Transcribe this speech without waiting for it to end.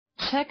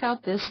Check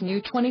out this new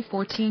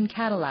 2014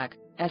 Cadillac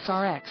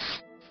SRX.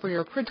 For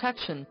your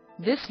protection,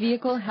 this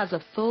vehicle has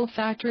a full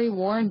factory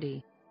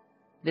warranty.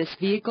 This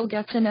vehicle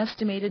gets an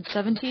estimated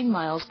 17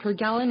 miles per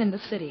gallon in the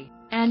city,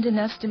 and an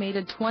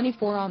estimated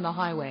 24 on the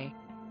highway.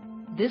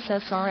 This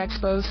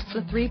SRX boasts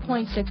a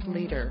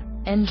 3.6-liter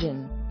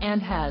engine,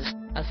 and has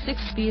a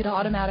 6-speed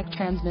automatic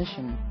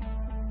transmission.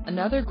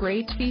 Another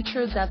great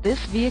feature is that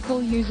this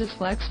vehicle uses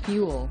flex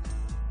fuel.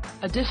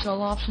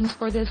 Additional options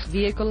for this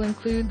vehicle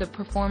include the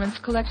Performance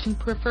Collection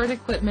Preferred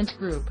Equipment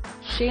Group,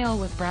 shale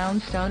with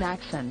brownstone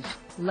accents,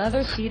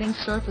 leather seating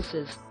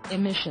surfaces,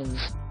 emissions,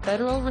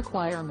 federal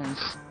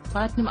requirements,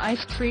 Platinum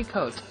Ice Tree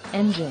Coat,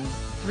 engine,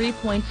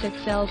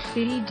 3.6L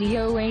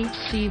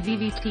CDOHC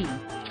VVT,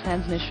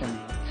 transmission,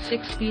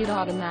 6-speed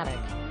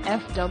automatic,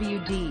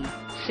 FWD,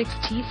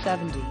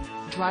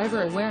 6T70,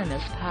 driver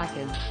awareness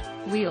package,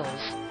 wheels,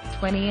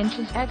 20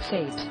 inches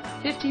x8,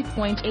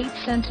 50.8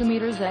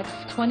 cm x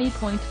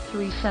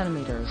 20.3 cm,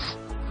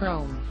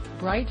 chrome,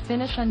 bright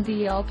finish and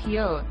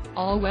DLPO,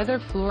 all-weather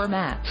floor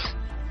mats.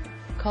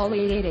 Call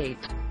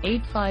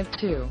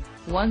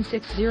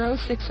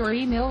 888-852-1606 or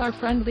email our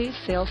friendly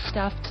sales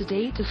staff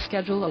today to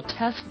schedule a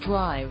test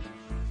drive.